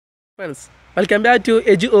Friends, welcome back to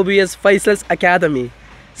EduOBS Faisal's Academy.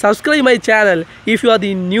 Subscribe my channel if you are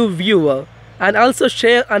the new viewer and also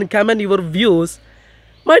share and comment your views.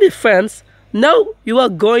 My dear friends, now you are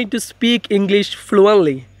going to speak English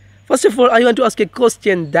fluently. First of all, I want to ask a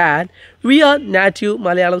question that we are native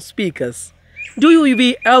Malayalam speakers. Do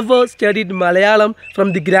you ever studied Malayalam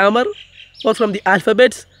from the grammar or from the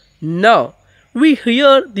alphabets? No. We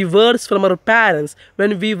hear the words from our parents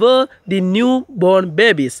when we were the newborn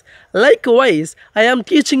babies. Likewise, I am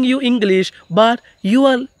teaching you English, but you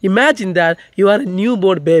are imagine that you are a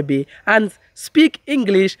newborn baby and speak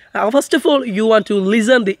English. First of all, you want to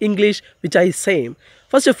listen the English which I say.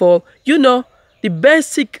 First of all, the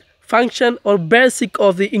basic function or basic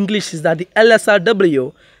of the English is that the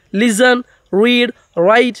LSRW: listen, read,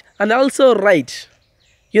 write, and also write.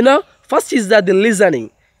 First is that the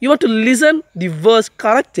listening. You want to listen the words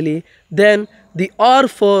correctly, then the R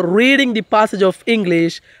for reading the passage of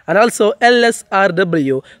English, and also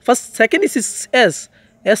LSRW. Second is S.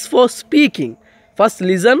 S for speaking. First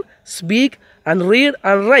listen, speak, and read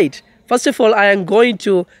and write. First of all, I am going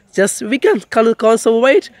to we can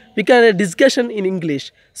concentrate, we can have a discussion in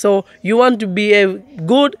English. So you want to be a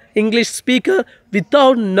good English speaker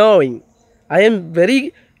without knowing. I am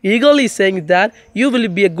very eagerly saying that you will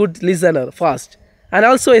be a good listener first, and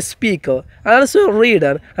also a speaker, and also a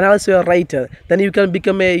reader, and also a writer. Then you can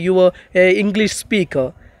become a English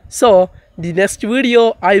speaker. So the next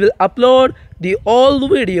video I will upload all the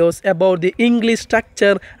videos about the English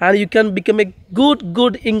structure, and you can become a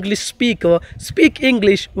good English speaker. Speak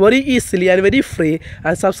English very easily and very free.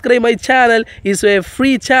 And subscribe my channel. It's a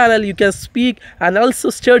free channel. You can speak and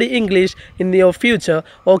also study English in your future.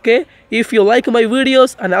 Okay, if you like my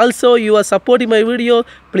videos and also you are supporting my video,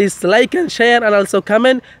 please like and share, and also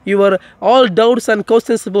comment your all doubts and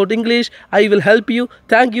questions about English. I will help you.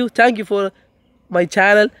 Thank you for my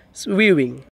channel viewing.